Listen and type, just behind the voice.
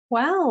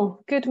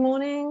Well, good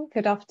morning,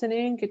 good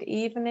afternoon, good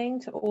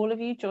evening to all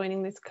of you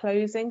joining this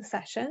closing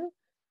session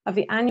of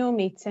the annual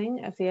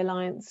meeting of the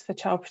Alliance for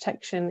Child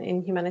Protection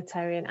in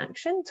Humanitarian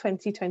Action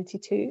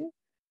 2022.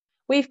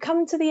 We've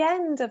come to the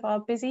end of our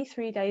busy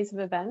 3 days of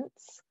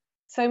events.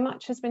 So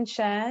much has been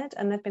shared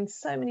and there have been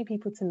so many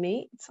people to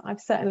meet.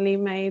 I've certainly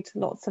made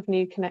lots of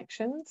new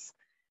connections.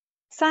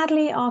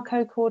 Sadly, our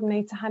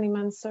co-coordinator, Hani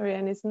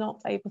Mansourian, is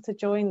not able to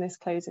join this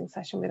closing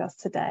session with us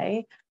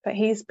today, but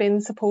he's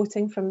been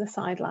supporting from the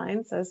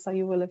sidelines, as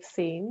you will have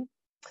seen.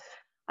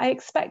 I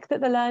expect that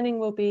the learning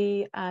will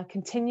be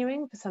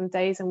continuing for some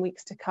days and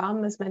weeks to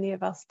come, as many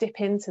of us dip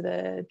into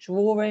the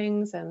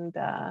drawings and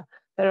that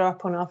are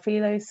up on our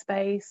Philo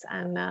space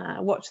and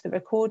watch the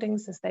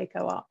recordings as they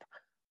go up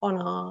on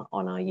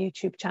our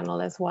YouTube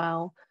channel as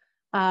well.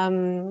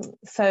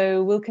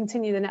 So we'll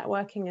continue the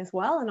networking as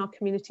well in our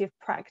community of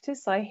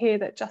practice. I hear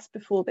that just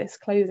before this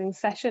closing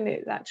session,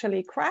 it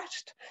actually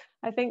crashed,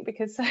 I think,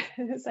 because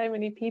so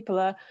many people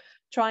are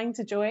trying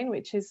to join,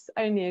 which is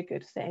only a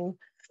good thing.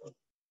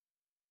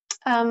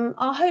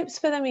 Our hopes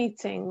for the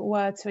meeting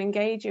were to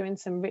engage you in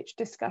some rich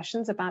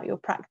discussions about your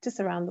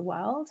practice around the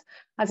world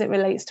as it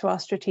relates to our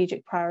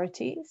strategic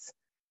priorities.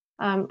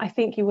 I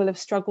think you will have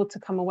struggled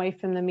to come away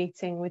from the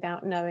meeting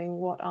without knowing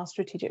what our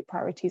strategic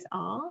priorities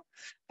are,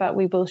 but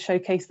we will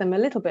showcase them a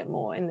little bit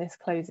more in this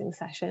closing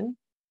session.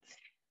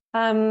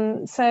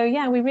 So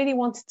yeah, we really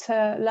wanted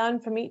to learn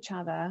from each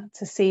other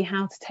to see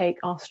how to take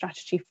our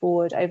strategy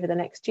forward over the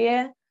next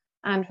year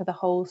and for the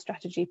whole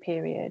strategy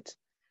period.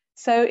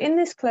 So in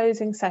this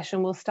closing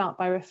session, we'll start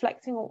by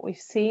reflecting what we've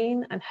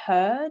seen and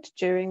heard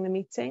during the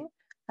meeting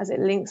as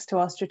it links to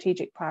our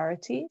strategic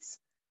priorities.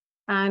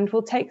 And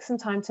we'll take some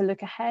time to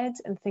look ahead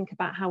and think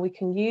about how we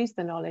can use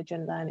the knowledge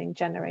and learning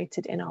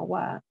generated in our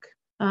work.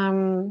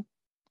 We'll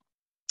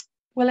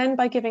end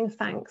by giving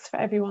thanks for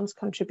everyone's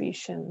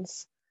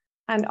contributions.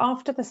 And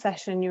after the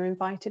session, you're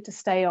invited to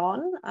stay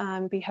on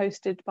and be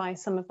hosted by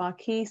some of our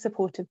key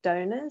supportive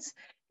donors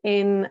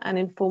in an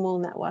informal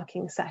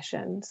networking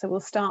session. So we'll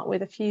start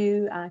with a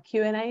few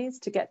Q&As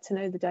to get to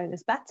know the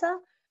donors better.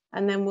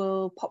 And then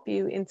we'll pop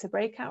you into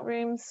breakout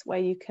rooms where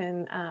you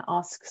can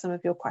ask some of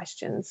your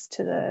questions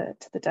to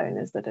the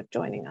donors that are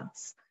joining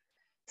us.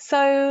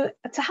 So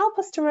to help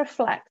us to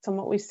reflect on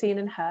what we've seen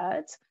and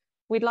heard,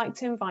 we'd like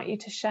to invite you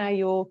to share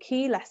your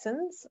key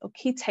lessons or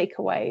key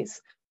takeaways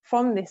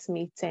from this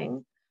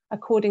meeting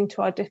according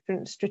to our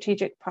different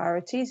strategic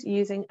priorities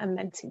using a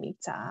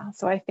Mentimeter.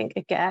 So I think,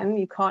 again,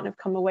 you can't have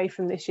come away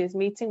from this year's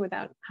meeting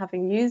without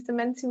having used a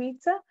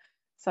Mentimeter.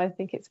 So I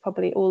think it's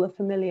probably all a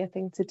familiar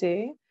thing to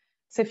do.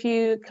 So if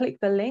you click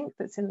the link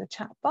that's in the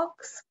chat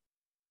box,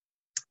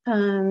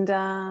 and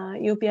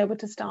you'll be able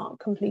to start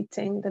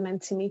completing the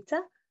Mentimeter,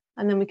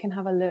 and then we can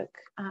have a look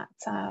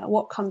at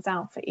what comes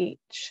out for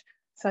each.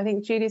 So I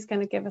think Julie's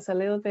going to give us a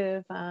little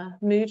bit of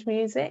mood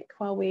music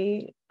while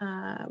we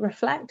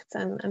reflect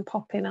and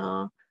pop in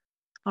our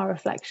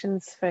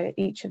reflections for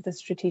each of the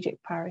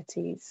strategic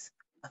priorities.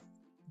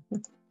 I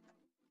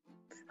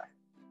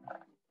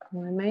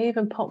may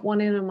even pop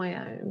one in on my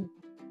own.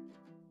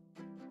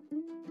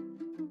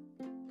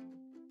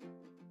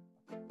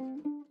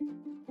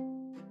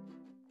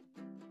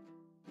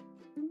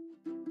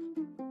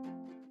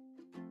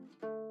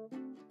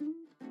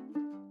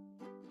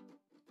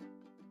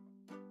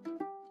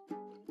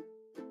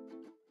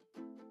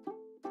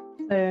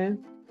 So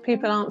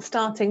people aren't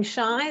starting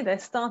shy, they're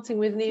starting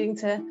with needing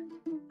to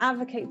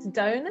advocate to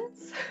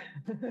donors.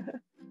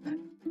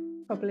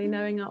 Probably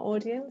knowing our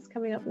audience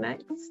coming up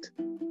next.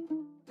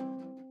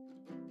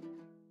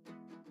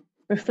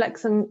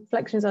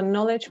 Reflections on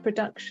knowledge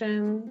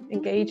production,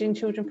 engaging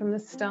children from the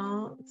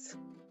start.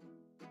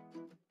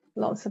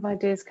 Lots of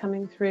ideas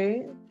coming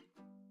through.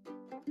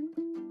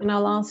 And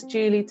I'll ask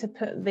Julie to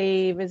put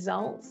the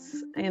results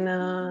in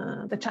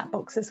the chat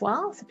box as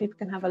well, so people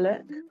can have a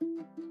look.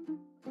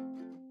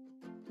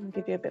 I'll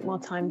give you a bit more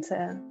time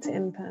to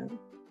input.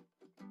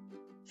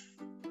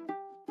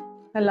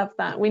 I love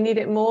that. We need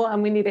it more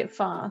and we need it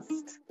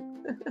fast.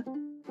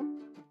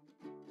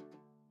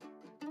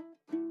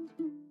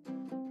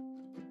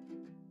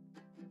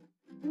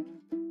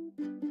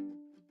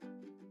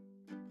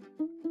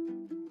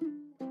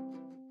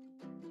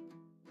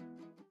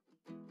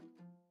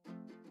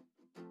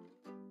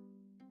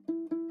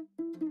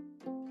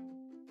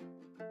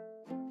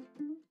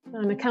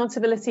 And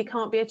accountability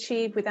can't be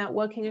achieved without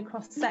working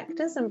across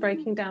sectors and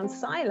breaking down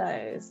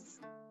silos.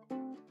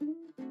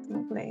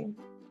 Lovely.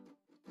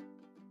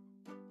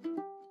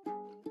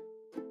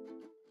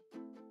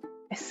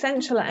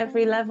 Essential at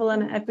every level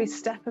and at every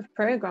step of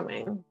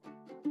programming.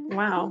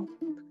 Wow.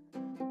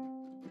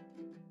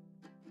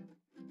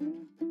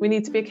 We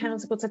need to be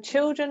accountable to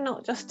children,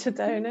 not just to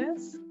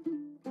donors.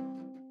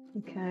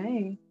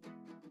 Okay.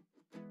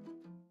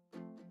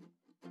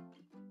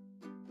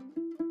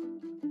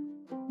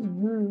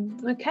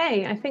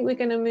 Okay, I think we're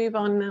going to move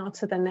on now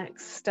to the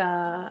next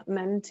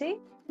Menti.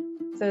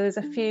 So there's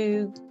a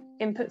few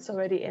inputs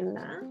already in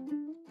there.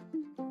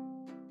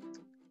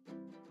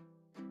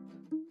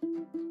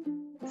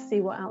 Let's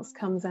see what else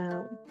comes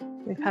out.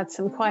 We've had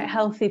some quite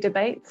healthy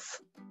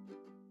debates.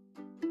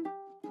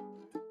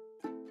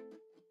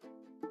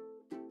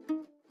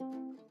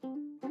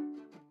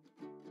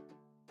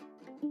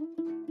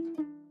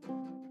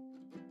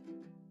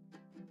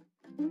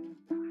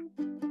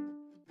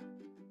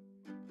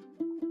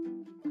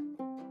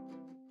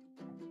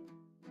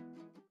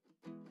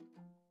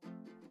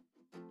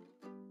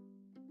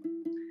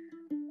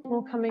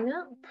 More coming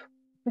up.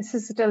 This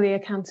is still the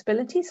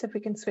accountability, so if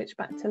we can switch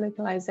back to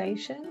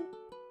localization.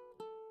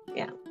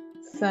 Yeah,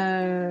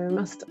 so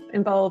must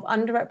involve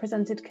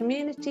underrepresented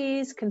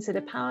communities, consider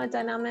power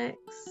dynamics.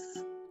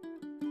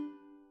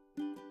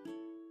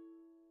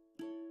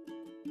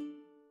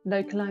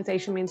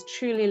 Localization means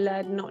truly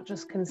led, not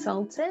just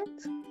consulted.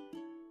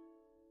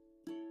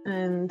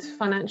 And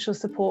financial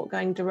support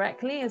going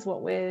directly is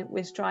what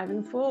we're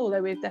striving for,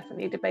 although we've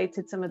definitely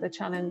debated some of the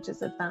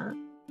challenges of that.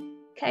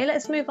 Okay,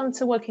 let's move on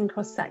to working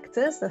cross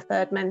sectors, the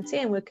third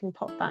mentee, and we can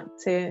pop back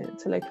to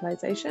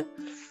localization.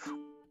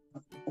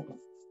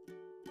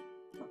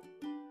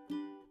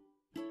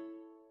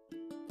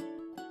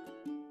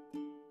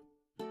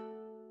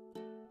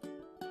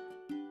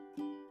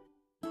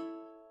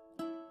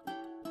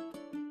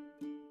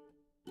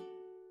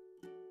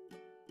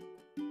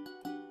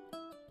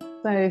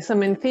 So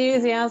some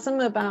enthusiasm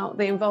about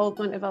the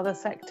involvement of other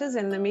sectors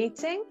in the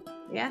meeting.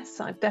 Yes,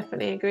 I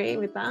definitely agree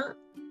with that.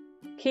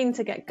 Keen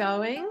to get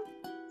going,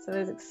 so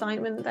there's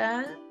excitement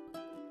there.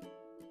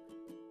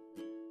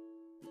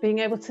 Being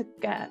able to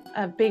get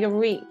a bigger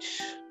reach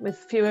with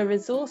fewer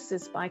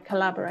resources by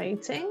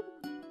collaborating.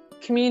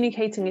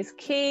 Communicating is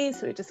key,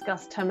 so we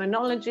discussed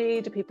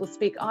terminology. Do people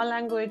speak our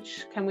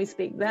language? Can we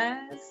speak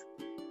theirs?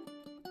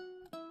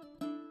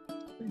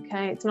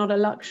 Okay, it's not a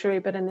luxury,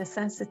 but a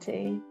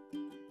necessity.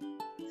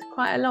 There's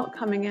quite a lot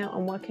coming out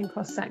on working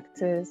cross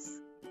sectors.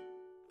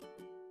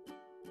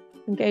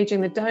 Engaging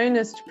the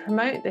donors to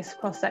promote this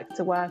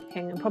cross-sector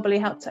working and probably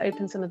help to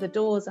open some of the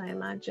doors, I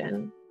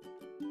imagine.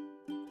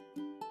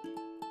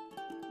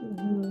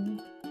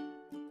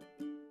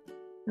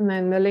 And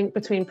then the link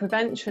between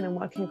prevention and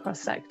working across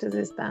sectors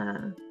is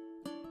there.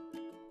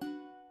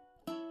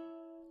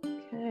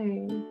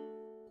 Okay.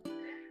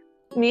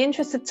 In the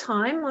interest of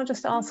time, I'll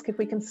just ask if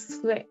we can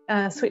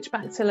switch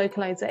back to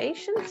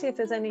localization, see if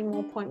there's any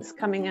more points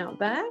coming out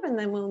there, and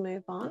then we'll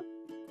move on.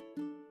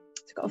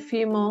 We've got a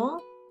few more.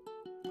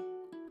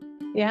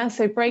 Yeah,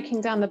 so breaking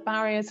down the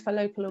barriers for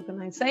local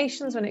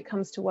organizations when it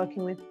comes to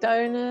working with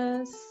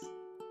donors.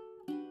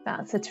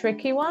 That's a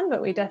tricky one, but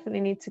we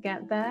definitely need to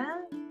get there.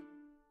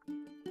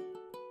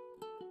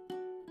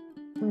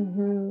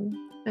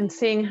 And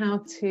seeing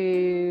how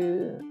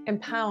to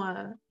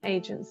empower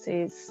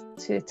agencies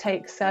to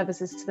take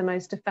services to the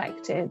most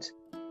affected.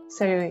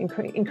 So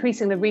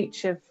increasing the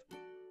reach of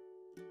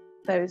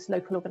those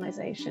local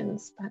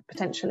organizations,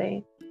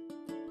 potentially.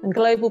 And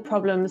global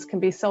problems can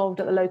be solved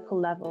at the local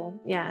level.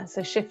 Yeah,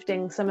 so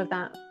shifting some of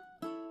that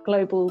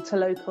global to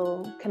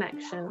local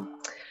connection.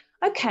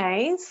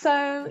 Okay,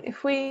 so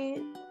if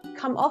we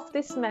come off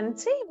this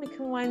mentee, we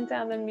can wind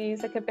down the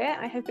music a bit.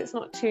 I hope it's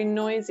not too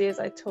noisy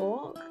as I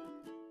talk.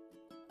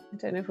 I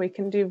don't know if we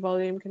can do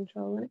volume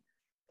control.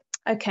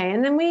 Okay,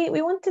 and then we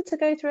wanted to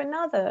go through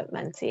another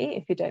mentee,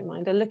 if you don't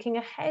mind, a looking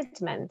ahead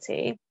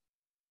mentee.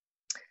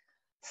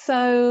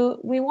 So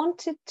we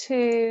wanted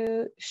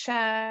to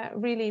share,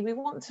 really, we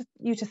want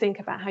you to think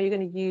about how you're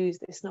going to use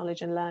this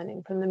knowledge and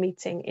learning from the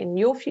meeting in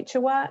your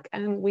future work,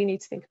 and we need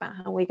to think about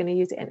how we're going to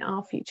use it in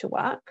our future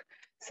work.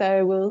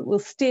 So we'll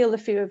steal a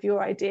few of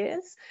your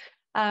ideas,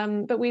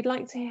 but we'd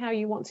like to hear how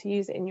you want to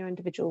use it in your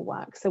individual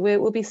work. So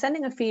we'll be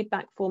sending a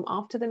feedback form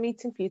after the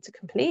meeting for you to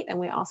complete, and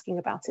we're asking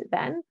about it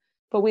then,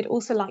 but we'd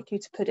also like you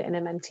to put it in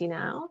a mentee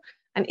now.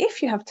 And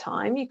if you have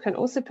time, you can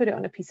also put it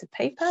on a piece of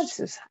paper. This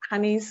is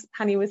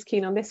Hani was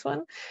keen on this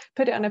one.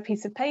 Put it on a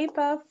piece of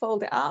paper,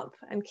 fold it up,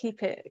 and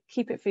keep it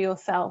for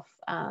yourself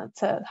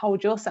to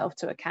hold yourself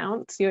to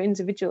account, your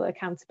individual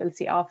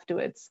accountability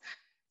afterwards.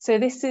 So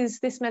this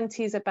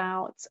mentee is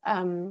about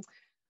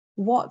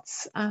what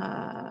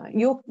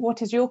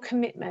is your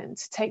commitment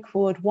to take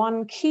forward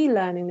one key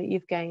learning that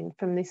you've gained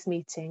from this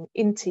meeting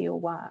into your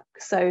work.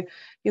 So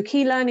your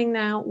key learning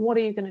now, what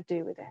are you going to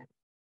do with it?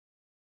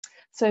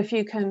 So if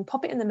you can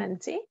pop it in the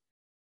mentee,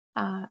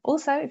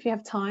 also if you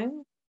have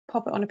time,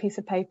 pop it on a piece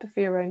of paper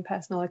for your own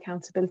personal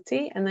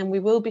accountability, and then we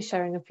will be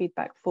sharing a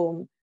feedback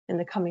form in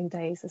the coming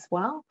days as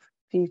well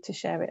for you to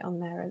share it on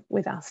there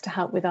with us to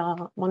help with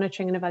our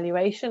monitoring and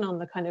evaluation on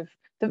the kind of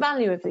the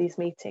value of these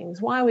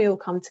meetings, why we all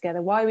come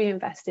together, why we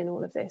invest in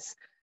all of this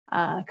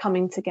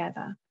coming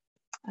together.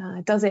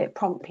 Does it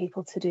prompt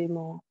people to do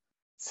more?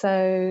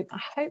 So I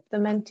hope the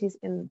mentee's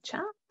in the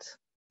chat.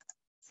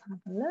 Let's have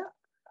a look.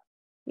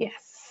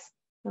 Yes.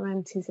 The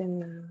mentee's in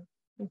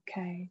now.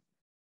 Okay.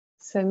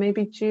 So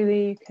maybe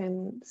Julie, you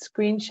can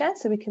screen share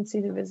so we can see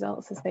the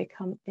results as they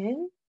come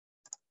in.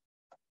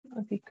 That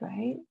would be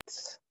great.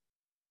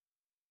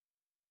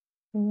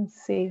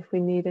 Let's see if we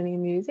need any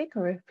music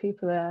or if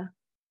people are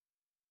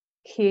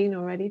keen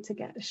or ready to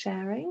get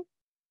sharing.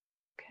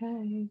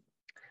 Okay.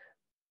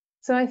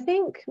 So I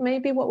think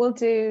maybe what we'll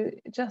do,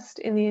 just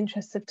in the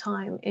interest of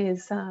time,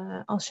 is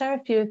I'll share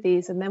a few of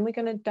these, and then we're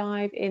going to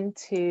dive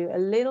into a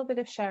little bit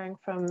of sharing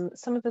from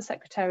some of the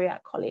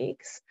Secretariat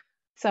colleagues.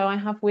 So I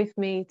have with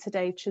me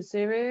today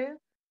Chizuru,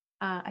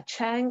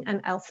 Acheng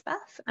and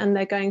Elspeth, and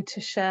they're going to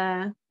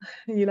share,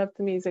 you love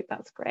the music,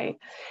 that's great.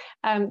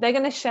 They're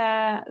going to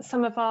share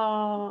some of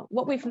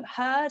what we've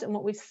heard and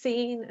what we've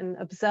seen and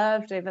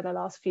observed over the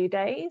last few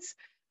days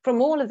from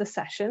all of the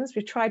sessions.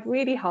 We've tried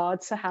really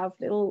hard to have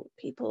little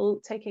people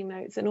taking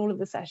notes in all of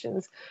the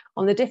sessions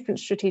on the different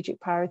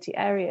strategic priority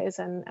areas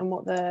and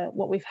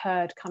what we've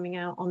heard coming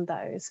out on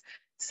those.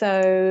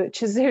 So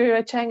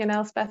Chizuru, Acheng and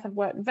Elspeth have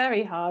worked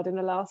very hard in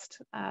the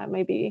last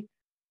maybe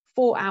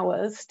 4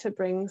 hours to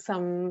bring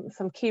some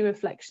key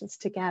reflections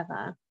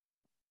together.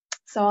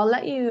 So I'll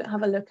let you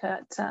have a look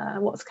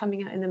at what's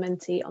coming out in the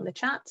Menti on the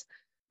chat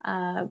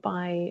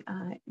by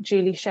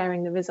Julie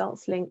sharing the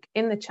results link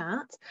in the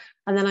chat.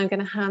 And then I'm going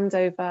to hand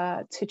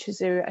over to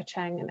Chizuru,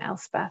 Acheng and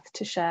Elspeth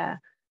to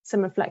share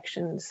some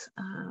reflections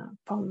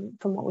from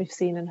what we've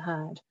seen and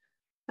heard.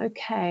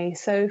 Okay,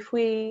 so if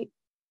we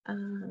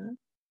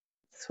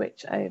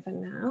switch over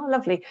now.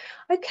 Lovely.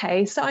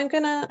 Okay, so I'm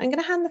gonna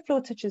hand the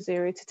floor to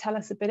Chizuru to tell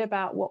us a bit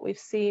about what we've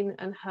seen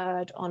and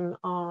heard on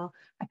our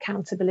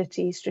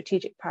accountability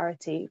strategic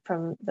priority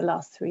from the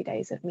last 3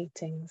 days of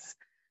meetings.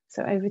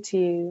 So over to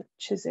you,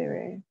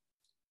 Chizuru.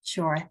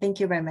 Sure, thank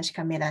you very much,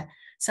 Camilla.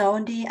 So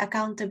on the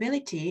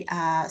accountability,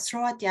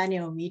 throughout the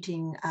annual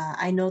meeting,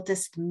 I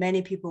noticed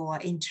many people are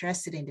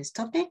interested in this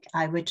topic.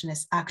 I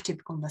witnessed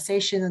active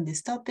conversation on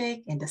this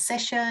topic in the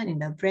session, in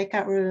the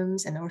breakout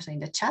rooms, and also in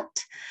the chat.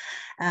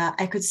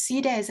 I could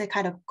see there is a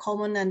kind of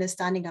common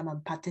understanding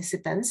among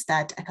participants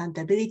that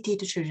accountability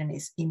to children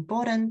is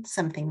important,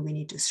 something we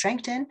need to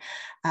strengthen.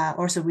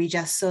 Also, we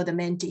just saw the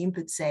Menti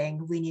input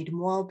saying we need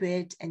more of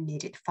it and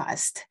need it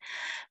fast.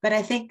 But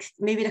I think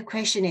maybe the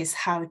question is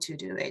how to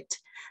do it.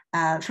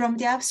 From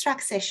the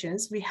abstract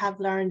sessions, we have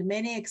learned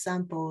many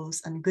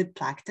examples and good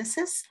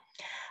practices.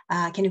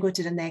 Can you go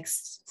to the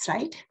next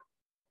slide?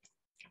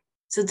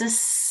 So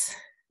this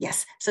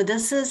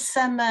is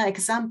some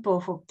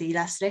example of the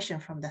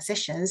illustration from the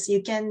sessions.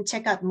 You can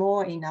check out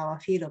more in our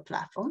Philo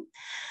platform.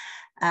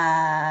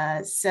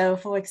 So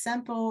for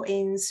example,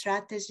 in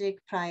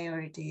strategic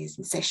priorities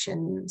in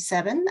session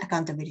 7,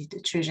 accountability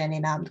to children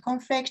in armed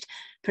conflict,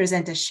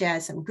 presenters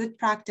shared some good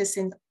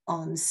practices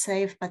on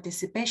safe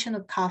participation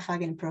of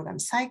CAFAG in program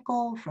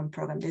cycle, from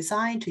program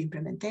design to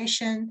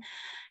implementation.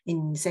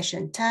 In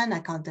session 10,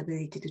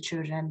 accountability to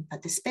children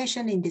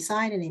participation in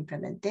design and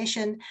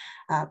implementation,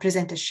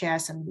 presenters share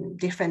some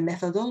different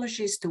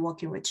methodologies to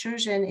working with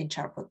children in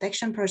child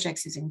protection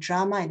projects using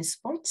drama and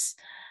sports.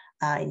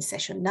 In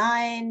session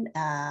 9,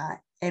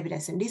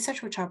 evidence and research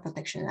for child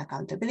protection and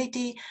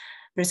accountability,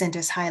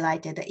 presenters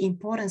highlighted the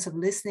importance of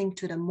listening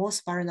to the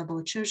most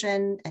vulnerable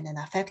children and then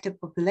affected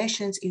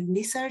populations in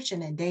research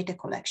and in data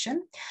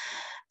collection.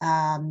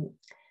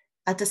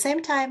 At the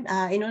same time,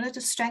 in order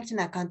to strengthen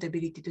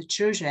accountability to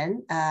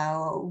children,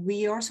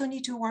 we also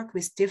need to work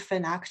with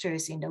different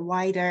actors in the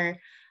wider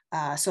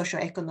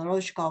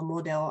socio-ecological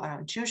model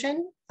around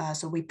children.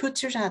 So we put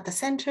children at the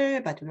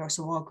center, but we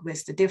also work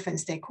with the different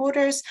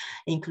stakeholders,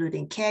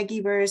 including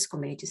caregivers,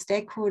 community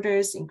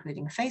stakeholders,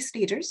 including faith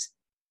leaders.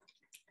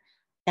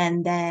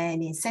 And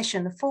then in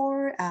session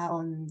 4,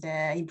 on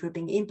the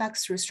improving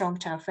impacts through strong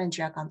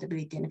child-friendly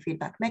accountability and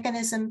feedback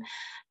mechanism,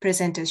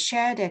 presenters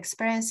share their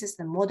experiences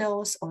and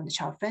models on the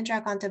child-friendly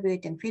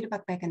accountability and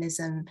feedback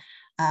mechanism.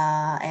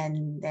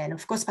 And then,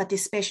 of course,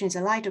 participation is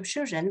the light of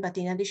children, but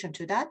in addition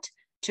to that,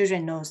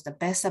 children knows the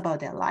best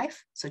about their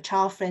life. So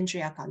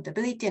child-friendly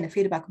accountability and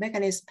feedback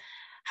mechanism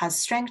has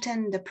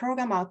strengthened the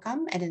program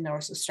outcome and then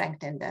also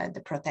strengthened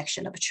the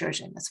protection of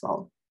children as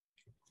well.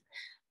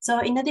 So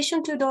in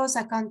addition to those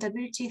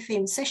accountability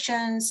themed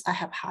sessions, I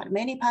have had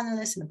many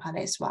panelists, and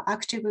panelists were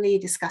actively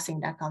discussing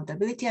the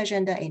accountability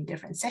agenda in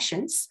different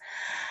sessions.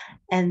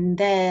 And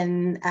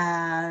then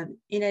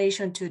in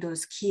addition to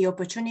those key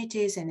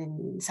opportunities and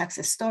in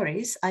success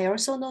stories, I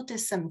also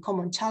noticed some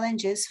common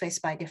challenges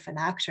faced by different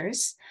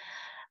actors.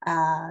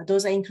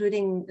 Those are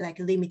including like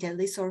limited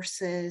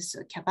resources,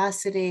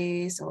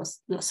 capacities, or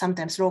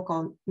sometimes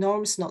local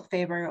norms not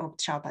favor of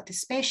child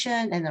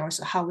participation, and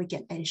also how we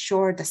can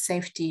ensure the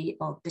safety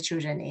of the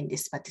children in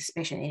these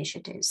participation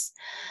initiatives.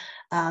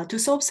 To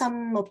solve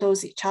some of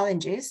those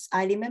challenges,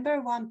 I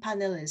remember one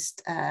panelist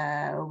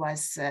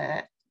was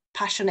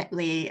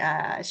passionately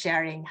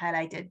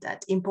highlighted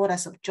that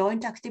importance of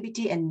joint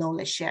activity and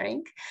knowledge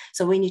sharing.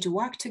 So we need to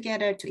work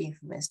together to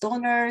influence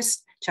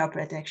donors, child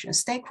protection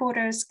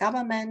stakeholders,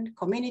 government,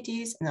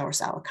 communities, and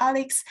also our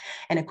colleagues,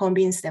 and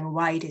convince them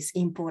why it is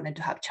important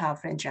to have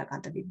child-friendly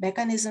accountability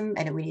mechanism,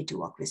 and we need to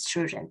work with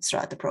children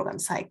throughout the program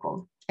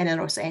cycle, and then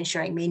also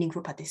ensuring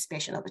meaningful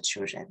participation of the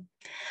children.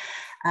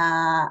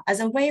 As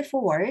a way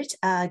forward,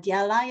 the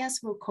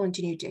Alliance will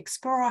continue to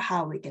explore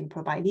how we can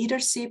provide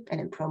leadership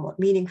and promote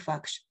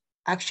meaningful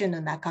action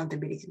on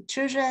accountability to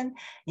children,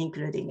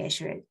 including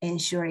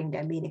ensuring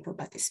their meaningful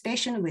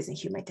participation within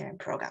humanitarian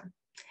program.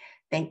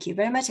 Thank you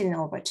very much, and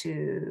over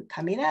to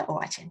Camilla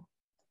or Achen.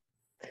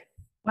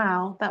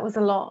 Wow, that was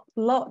a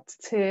lot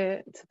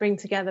to bring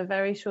together,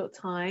 very short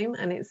time,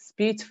 and it's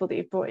beautiful that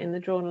you've brought in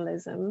the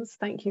journalisms.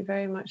 Thank you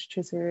very much,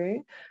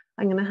 Chizuru.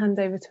 I'm going to hand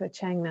over to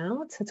Acheng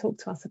now to talk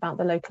to us about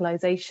the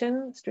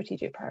localization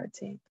strategic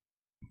priority.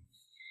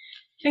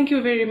 Thank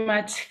you very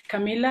much,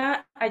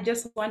 Camilla. I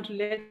just want to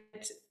let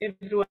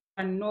everyone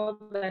know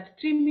that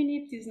 3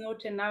 minutes is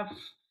not enough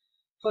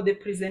for the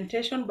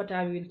presentation, but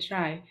I will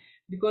try,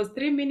 because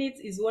 3 minutes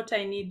is what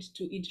I need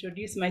to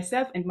introduce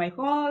myself and my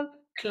whole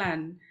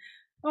clan.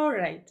 All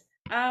right.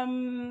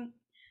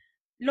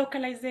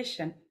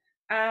 Localization.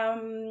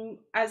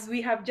 As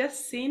we have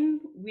just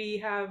seen, we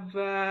have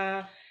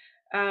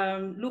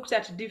looked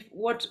at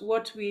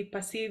what we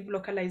perceive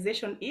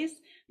localization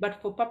is,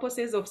 but for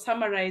purposes of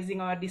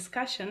summarizing our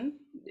discussion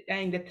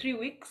in the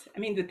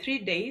 3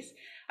 days,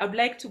 I'd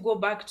like to go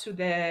back to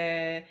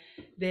the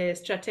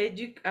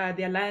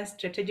Alliance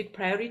strategic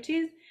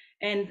priorities.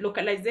 And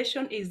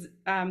localization is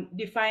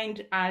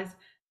defined as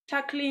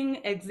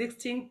tackling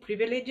existing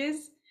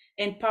privileges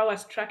and power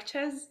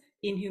structures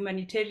in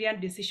humanitarian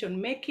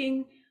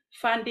decision-making,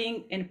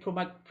 funding, and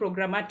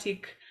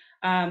programmatic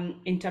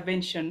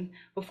intervention.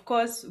 Of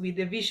course, with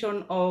the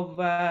vision of,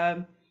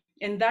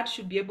 and that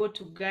should be able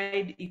to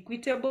guide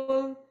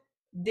equitable,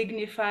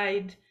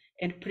 dignified,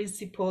 and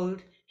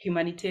principled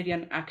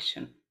humanitarian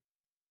action.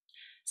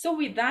 So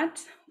with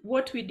that,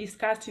 what we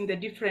discussed in the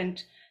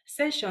different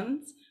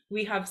sessions,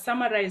 we have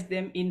summarized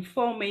them in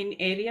 4 main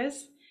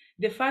areas.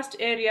 The first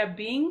area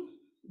being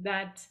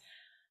that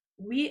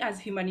we as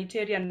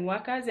humanitarian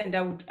workers, and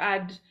I would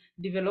add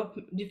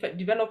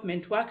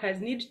development workers,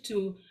 need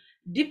to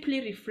deeply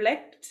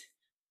reflect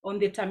on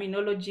the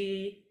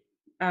terminology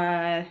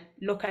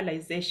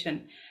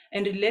localization.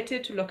 And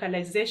related to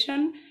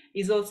localization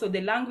is also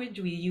the language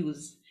we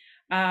use.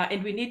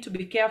 And we need to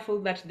be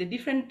careful that the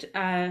different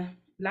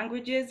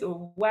languages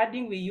or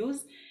wording we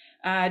use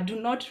do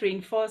not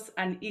reinforce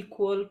an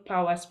equal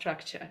power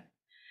structure.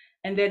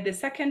 And then the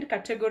second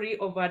category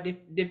of our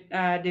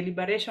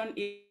deliberation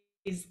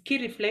is key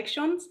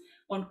reflections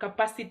on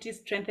capacity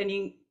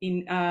strengthening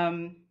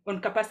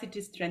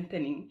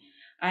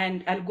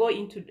and I'll go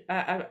into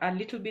a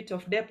little bit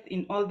of depth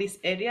in all these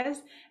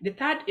areas. The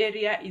third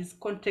area is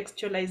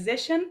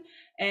contextualization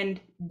and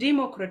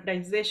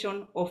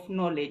democratization of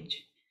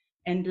knowledge,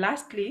 and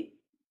lastly,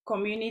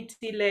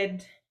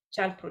 community-led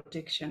child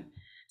protection.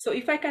 So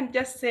if I can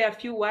just say a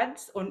few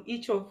words on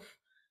each of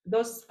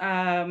those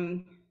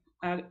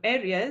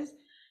areas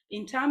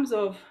in terms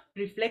of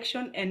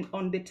reflection and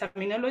on the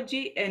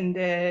terminology and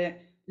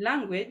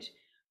language,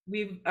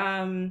 we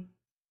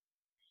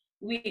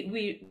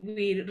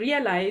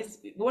realize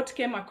what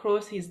came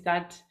across is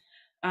that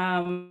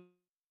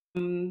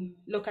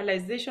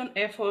localization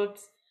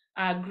efforts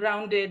are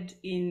grounded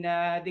in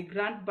the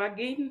Grand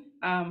Bargain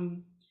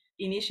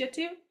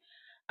initiative.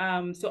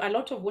 So a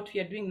lot of what we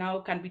are doing now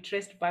can be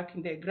traced back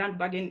in the Grand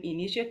Bargain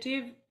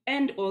initiative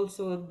and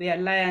also the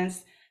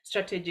Alliance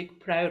strategic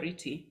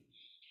priority.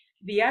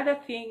 The other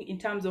thing in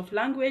terms of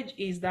language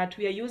is that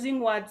we are using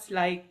words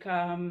like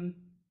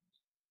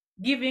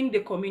giving the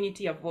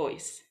community a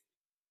voice.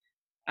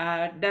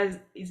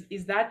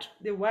 Is that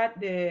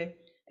the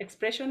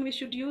expression we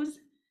should use?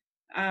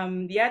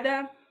 The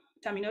other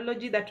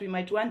terminology that we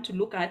might want to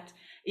look at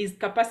is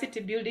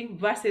capacity building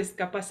versus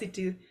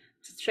capacity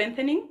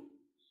strengthening.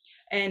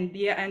 And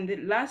the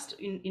last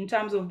in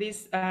terms of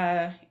this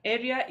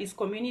area is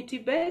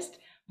community-based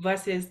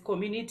versus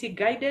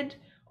community-guided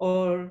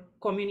or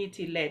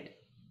community-led.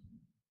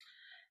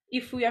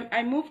 If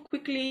I move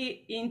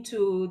quickly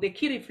into the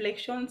key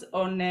reflections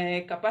on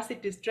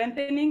capacity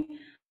strengthening,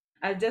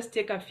 I'll just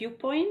take a few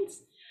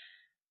points.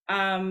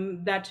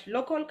 That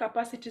local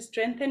capacity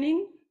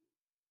strengthening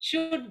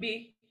should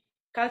be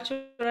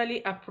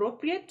culturally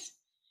appropriate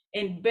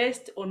and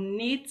based on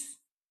needs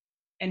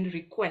and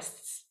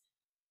requests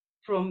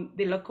from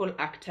the local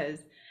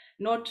actors,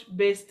 not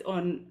based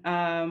on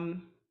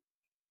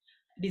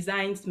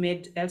designs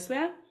made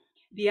elsewhere.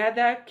 The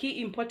other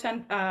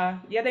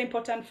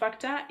important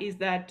factor is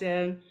that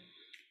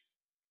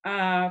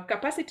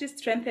capacity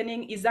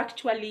strengthening is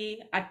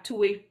actually a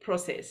two-way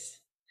process,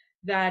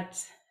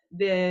 that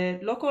the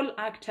local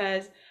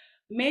actors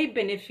may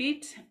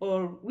benefit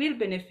or will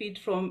benefit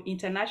from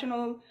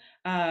international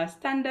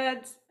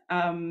standards,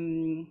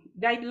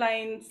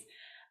 guidelines,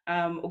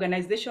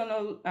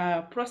 organizational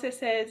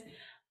processes,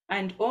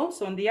 and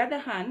also on the other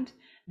hand,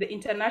 the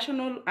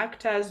international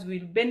actors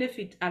will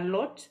benefit a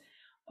lot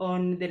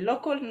on the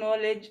local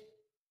knowledge,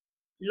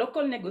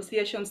 local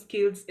negotiation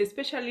skills,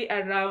 especially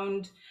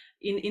around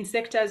in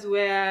sectors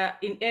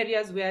in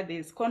areas where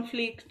there's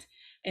conflict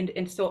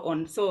and so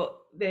on.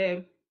 So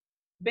the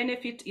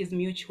benefit is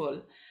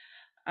mutual.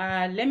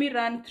 Let me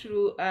run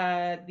through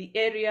the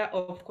area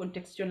of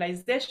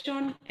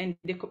contextualization and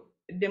the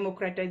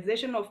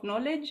democratization of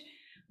knowledge.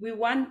 We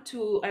want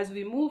to, as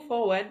we move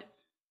forward,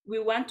 we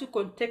want to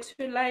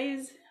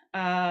contextualize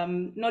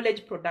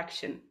knowledge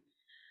production.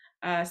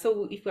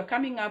 So if we're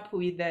coming up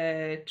with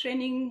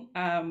training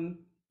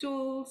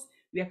tools,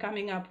 we are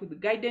coming up with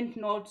guidance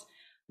notes.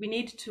 We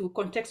need to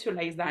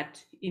contextualize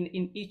that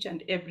in each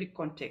and every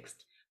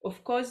context.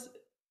 Of course,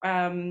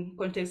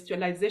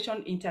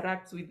 contextualization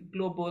interacts with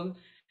global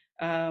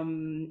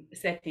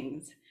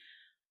settings.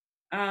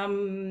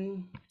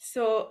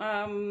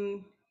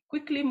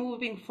 Quickly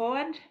moving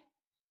forward,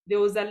 there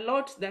was a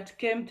lot that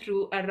came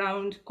through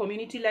around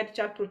community-led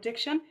child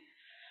protection.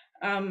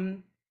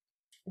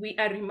 We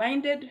are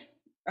reminded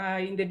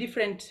in the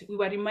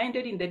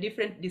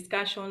different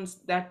discussions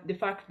that the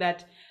fact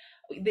that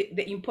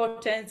the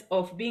importance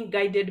of being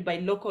guided by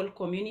local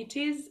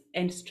communities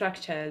and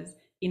structures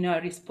in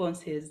our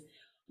responses.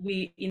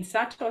 We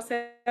insert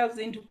ourselves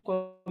into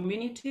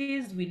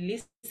communities, we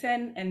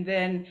listen, and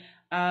then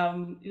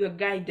we are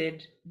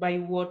guided by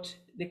what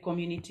the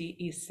community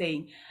is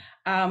saying.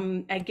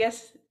 I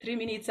guess 3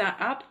 minutes are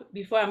up.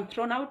 Before I'm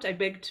thrown out, I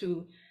beg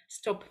to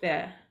stop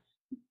there.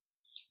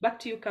 Back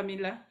to you,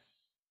 Camilla.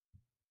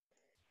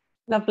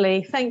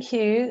 Lovely, thank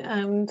you.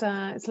 And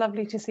it's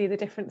lovely to see the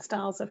different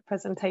styles of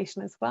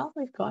presentation as well.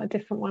 We've got a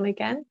different one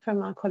again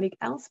from our colleague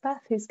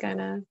Elspeth, who's going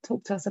to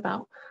talk to us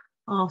about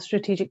our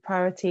strategic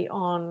priority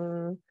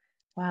on,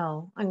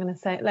 well, I'm going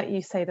to let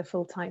you say the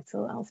full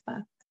title,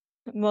 Elspeth.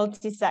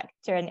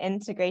 Multi-sector and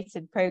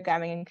integrated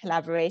programming and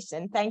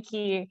collaboration. Thank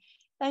you,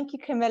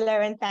 Camilla,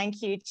 and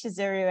thank you,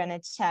 Chizuru and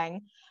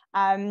Acheng.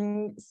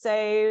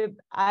 So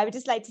I would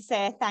just like to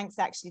say thanks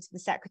actually to the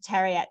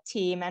Secretariat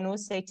team and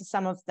also to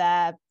some of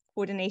the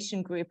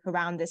coordination group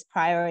around this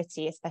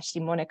priority,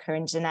 especially Monica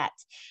and Jeanette,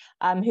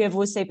 who have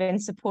also been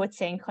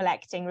supporting,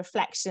 collecting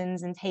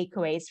reflections and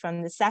takeaways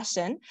from the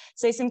session.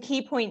 So some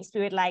key points we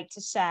would like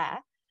to share.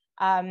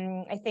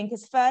 I think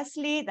is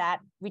firstly that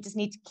we just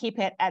need to keep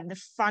it at the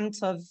front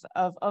of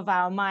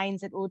our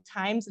minds at all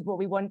times. What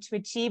we want to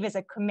achieve is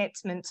a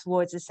commitment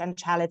towards the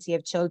centrality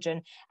of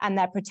children and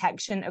their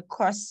protection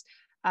across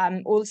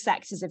all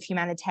sectors of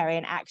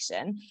humanitarian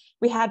action.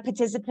 We had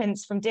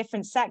participants from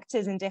different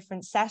sectors in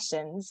different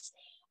sessions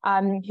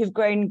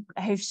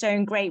who've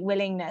shown great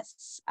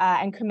willingness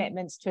and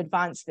commitments to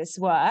advance this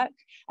work.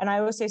 And I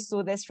also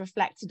saw this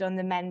reflected on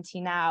the Menti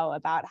now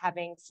about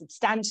having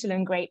substantial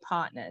and great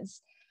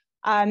partners.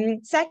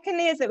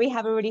 Secondly is that we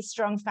have a really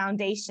strong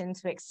foundation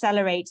to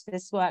accelerate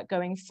this work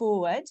going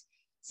forward.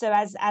 So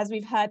as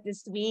we've heard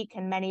this week,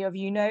 and many of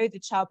you know, the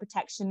Child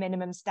Protection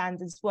Minimum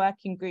Standards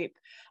Working Group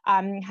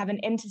have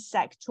an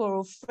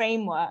intersectoral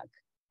framework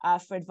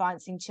for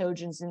advancing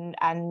children's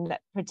and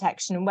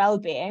protection and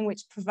well-being,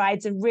 which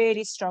provides a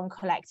really strong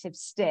collective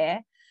steer.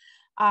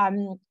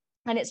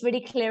 And it's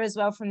really clear as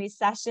well from these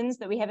sessions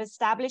that we have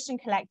established and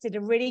collected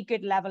a really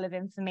good level of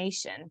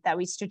information that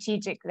we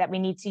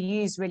need to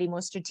use really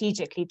more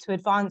strategically to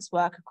advance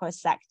work across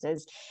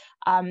sectors.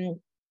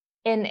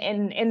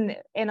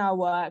 In our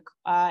work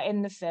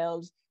in the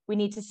field, we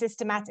need to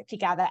systematically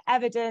gather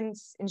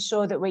evidence,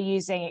 ensure that we're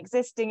using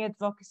existing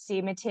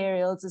advocacy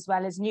materials as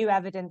well as new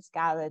evidence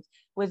gathered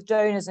with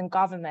donors and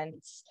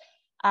governments.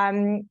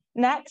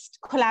 Next,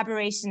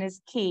 collaboration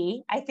is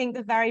key. I think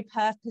the very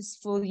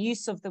purposeful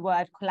use of the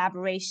word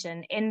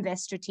collaboration in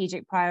this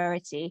strategic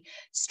priority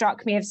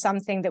struck me as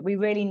something that we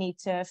really need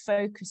to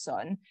focus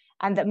on,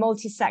 and that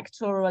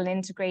multi-sectoral and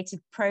integrated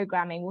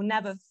programming will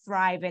never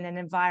thrive in an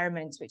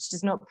environment which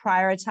does not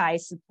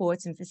prioritize,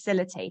 support, and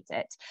facilitate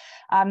it.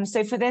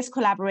 So for this,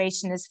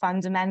 collaboration is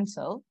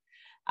fundamental.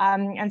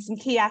 And some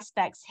key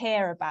aspects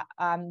here about,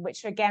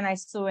 which again I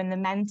saw in the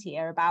Menti,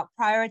 are about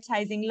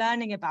prioritizing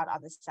learning about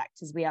other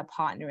sectors we are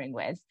partnering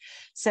with.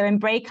 So in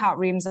breakout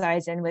rooms I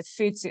was in with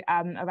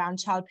around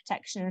child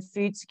protection and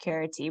food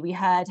security, we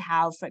heard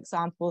how, for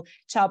example,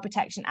 child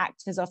protection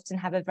actors often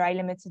have a very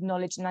limited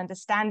knowledge and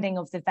understanding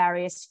of the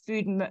various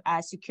food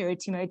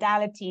security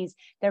modalities,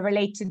 their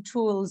related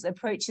tools,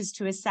 approaches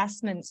to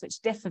assessments,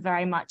 which differ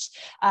very much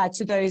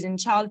to those in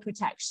child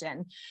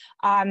protection.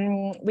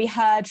 We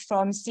heard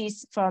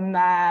from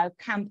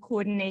camp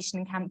coordination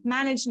and camp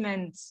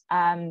management.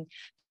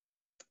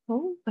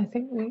 Oh, I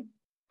think we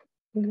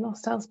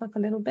lost Elspeth a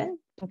little bit.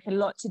 A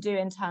lot to do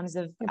in terms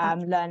of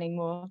learning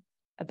more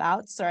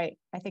about. Sorry,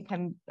 I think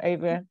I'm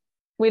over.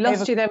 We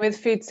lost you there with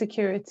food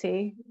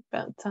security,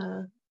 but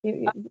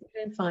you're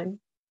doing fine.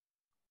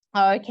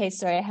 Oh, okay.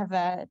 Sorry, I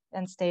have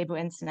unstable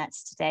internet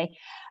today.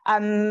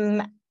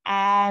 And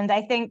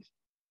I think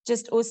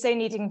just also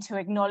needing to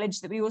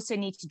acknowledge that we also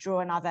need to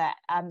draw on other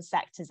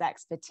sectors'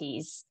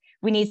 expertise.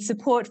 We need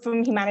support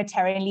from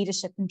humanitarian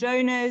leadership and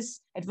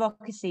donors.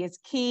 Advocacy is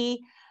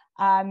key.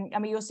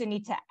 And we also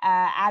need to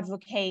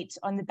advocate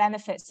on the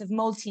benefits of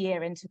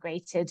multi-year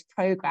integrated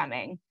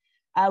programming.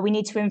 We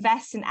need to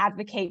invest and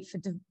advocate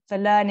for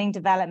learning,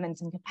 development,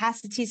 and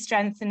capacity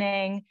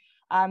strengthening.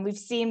 We've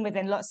seen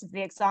within lots of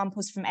the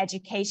examples from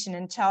education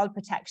and child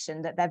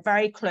protection that they're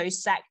very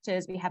close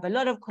sectors. We have a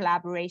lot of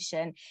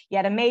collaboration,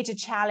 yet a major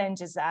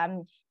challenge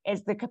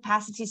is the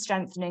capacity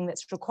strengthening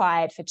that's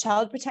required for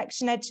child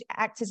protection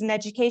actors in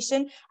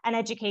education and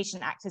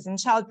education actors in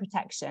child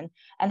protection,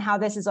 and how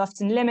this is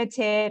often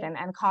limited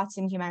and cut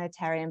in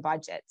humanitarian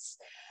budgets.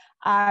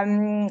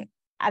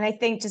 I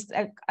think just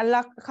a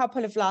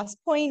couple of last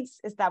points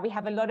is that we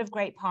have a lot of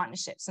great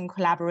partnerships and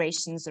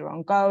collaborations are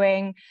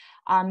ongoing.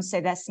 So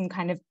there's some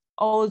kind of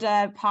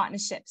older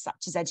partnerships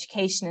such as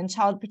education and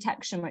child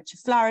protection, which are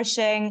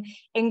flourishing,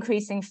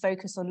 increasing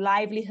focus on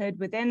livelihood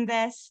within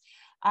this.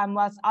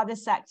 Whilst other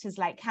sectors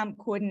like camp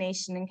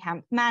coordination and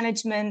camp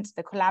management,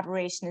 the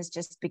collaboration is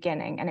just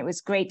beginning. And it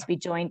was great to be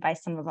joined by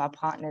some of our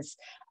partners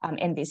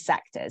in these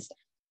sectors.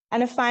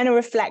 And a final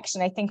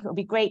reflection, I think it will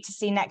be great to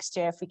see next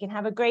year if we can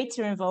have a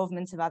greater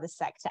involvement of other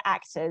sector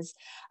actors,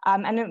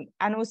 and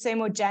also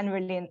more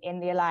generally in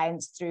the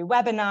Alliance through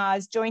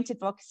webinars, joint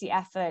advocacy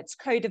efforts,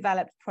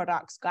 co-developed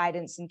products,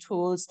 guidance and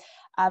tools.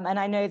 And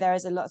I know there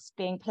is a lot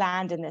being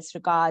planned in this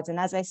regard. And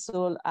as I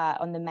saw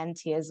on the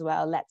Menti as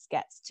well, let's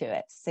get to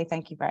it. So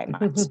thank you very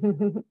much.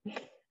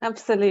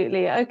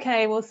 Absolutely.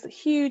 Okay, well,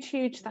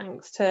 huge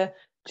thanks to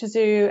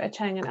Chizuru,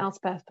 Acheng and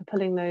Elspeth for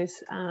pulling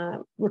those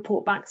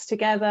report backs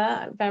together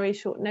at very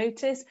short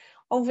notice.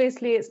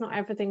 Obviously, it's not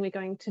everything we're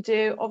going to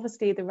do.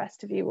 Obviously, the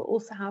rest of you will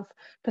also have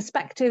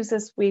perspectives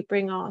as we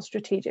bring our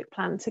strategic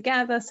plan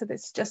together. So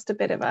this is just a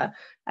bit of a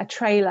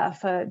trailer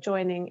for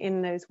joining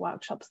in those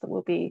workshops that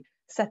we'll be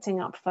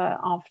setting up for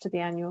after the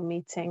annual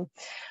meeting.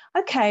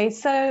 Okay,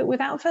 so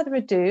without further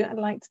ado, I'd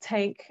like to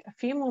take a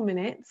few more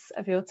minutes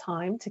of your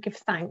time to give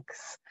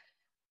thanks.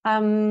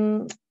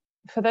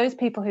 For those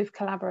people who've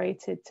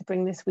collaborated to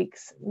bring this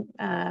week's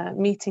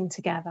meeting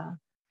together.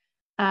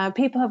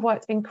 People have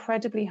worked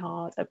incredibly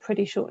hard at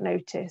pretty short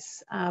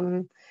notice.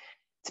 To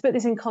put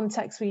this in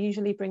context, we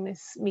usually bring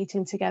this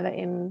meeting together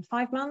in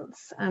 5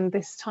 months, and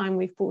this time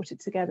we've brought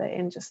it together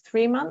in just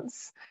 3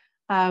 months,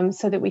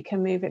 so that we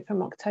can move it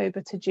from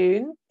October to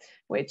June,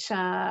 which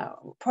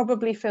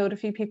probably filled a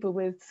few people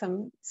with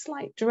some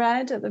slight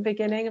dread at the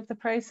beginning of the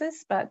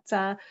process. But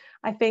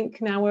I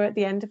think now we're at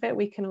the end of it,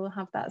 we can all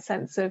have that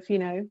sense of, you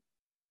know,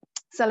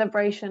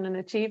 celebration and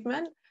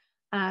achievement,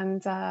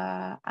 and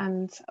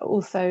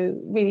also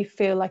really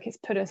feel like it's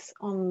put us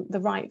on the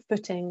right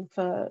footing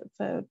for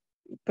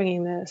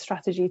bringing the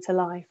strategy to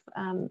life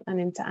and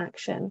into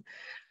action.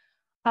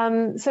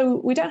 So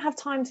we don't have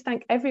time to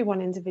thank everyone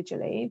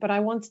individually, but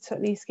I wanted to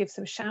at least give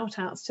some shout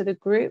outs to the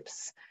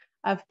groups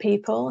of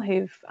people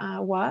who've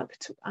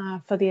worked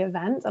for the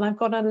event. And I've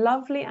got a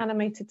lovely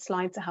animated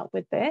slide to help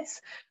with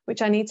this,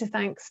 which I need to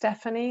thank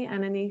Stephanie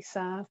and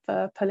Anissa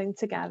for pulling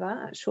together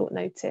at short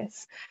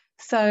notice.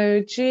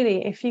 So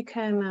Julie, if you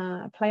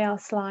can play our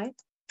slide.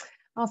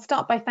 I'll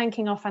start by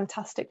thanking our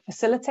fantastic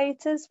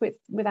facilitators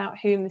without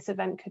whom this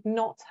event could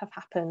not have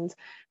happened.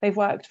 They've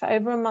worked for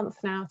over a month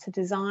now to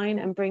design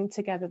and bring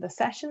together the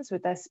sessions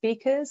with their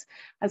speakers,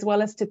 as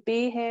well as to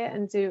be here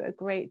and do a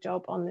great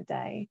job on the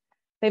day.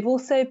 They've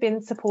also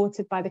been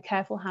supported by the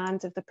careful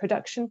hand of the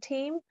production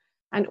team,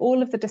 and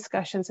all of the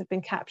discussions have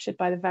been captured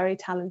by the very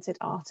talented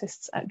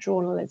artists at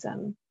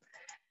Journalism.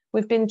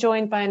 We've been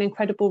joined by an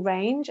incredible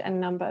range and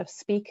number of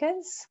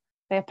speakers.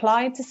 They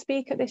applied to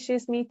speak at this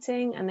year's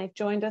meeting, and they've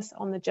joined us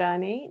on the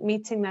journey,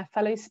 meeting their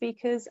fellow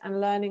speakers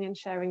and learning and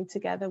sharing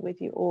together with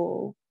you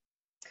all.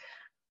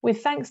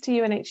 With thanks to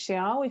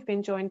UNHCR, we've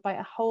been joined by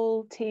a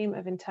whole team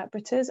of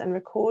interpreters and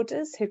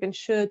recorders who've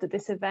ensured that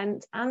this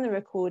event and the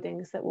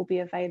recordings that will be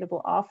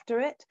available after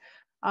it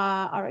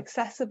are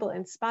accessible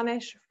in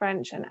Spanish,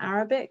 French and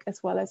Arabic,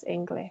 as well as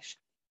English.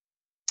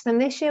 And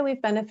this year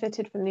we've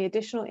benefited from the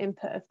additional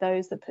input of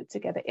those that put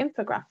together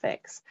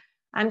infographics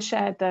and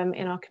shared them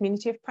in our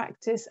community of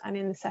practice and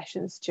in the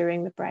sessions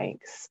during the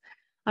breaks.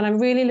 And I'm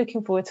really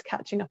looking forward to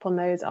catching up on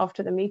those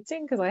after the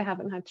meeting, because I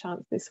haven't had a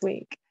chance this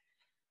week.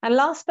 And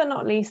last but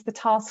not least, the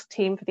task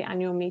team for the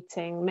annual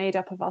meeting, made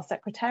up of our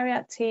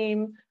secretariat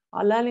team,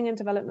 our learning and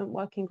development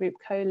working group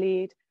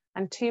co-lead,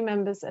 and 2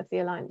 members of the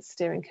Alliance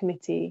Steering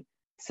Committee.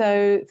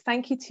 So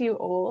thank you to you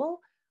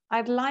all.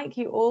 I'd like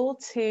you all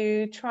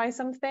to try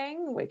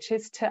something, which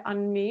is to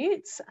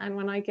unmute. And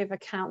when I give a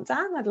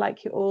countdown, I'd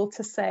like you all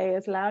to say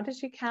as loud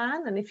as you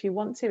can, and if you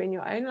want to in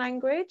your own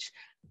language,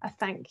 a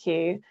thank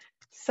you.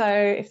 So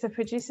if the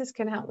producers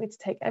can help me to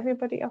take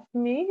everybody off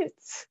mute,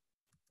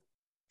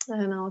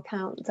 and I'll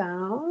count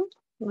down.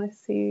 I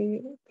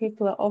see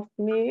people are off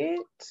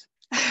mute.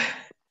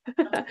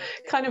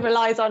 Kind of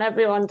relies on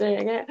everyone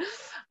doing it.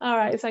 All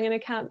right, so I'm going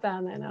to count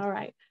down then. All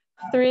right,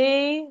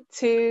 3,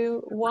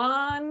 2,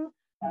 1.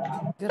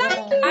 Thank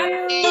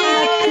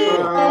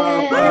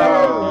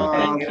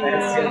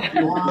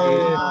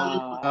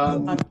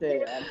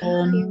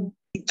you.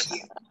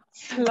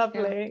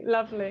 Lovely,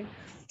 lovely.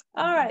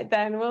 All right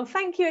then, well,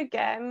 thank you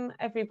again,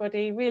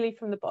 everybody, really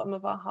from the bottom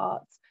of our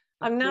hearts.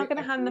 I'm now going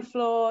to hand the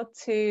floor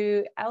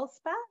to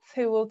Elspeth,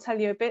 who will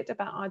tell you a bit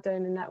about our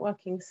donor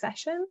networking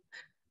session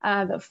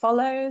that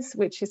follows,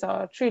 which is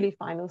our truly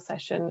final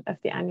session of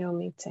the annual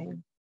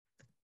meeting.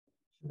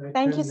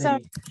 Thank you so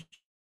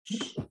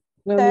much.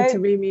 We'll need to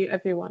remute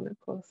everyone, of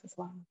course, as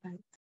well.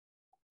 Thanks.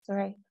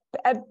 Sorry.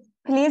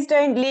 Please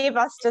don't leave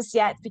us just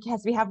yet,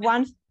 because we have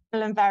one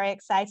final and very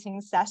exciting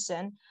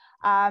session.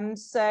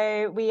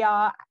 So we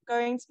are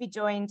going to be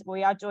joined,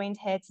 we are joined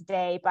here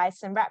today by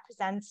some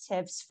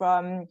representatives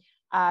from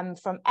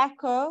from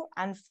ECHO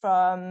and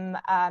from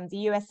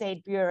the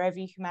USAID Bureau of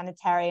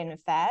Humanitarian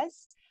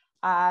Affairs.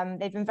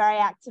 They've been very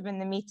active in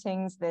the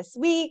meetings this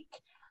week,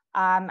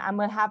 and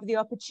we'll have the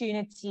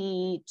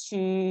opportunity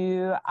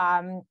to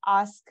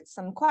ask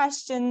some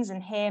questions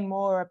and hear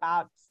more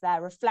about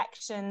their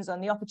reflections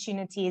on the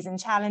opportunities and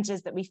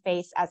challenges that we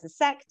face as a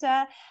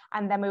sector.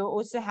 And then we will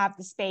also have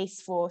the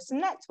space for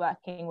some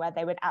networking, where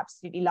they would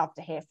absolutely love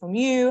to hear from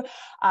you,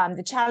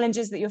 the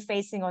challenges that you're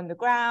facing on the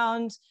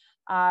ground.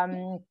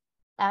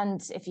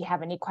 And if you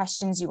have any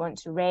questions you want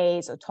to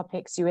raise or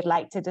topics you would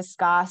like to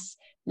discuss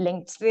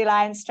linked to the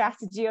Alliance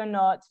strategy or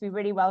not, we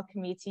really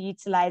welcome you to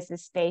utilize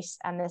this space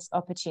and this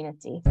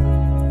opportunity.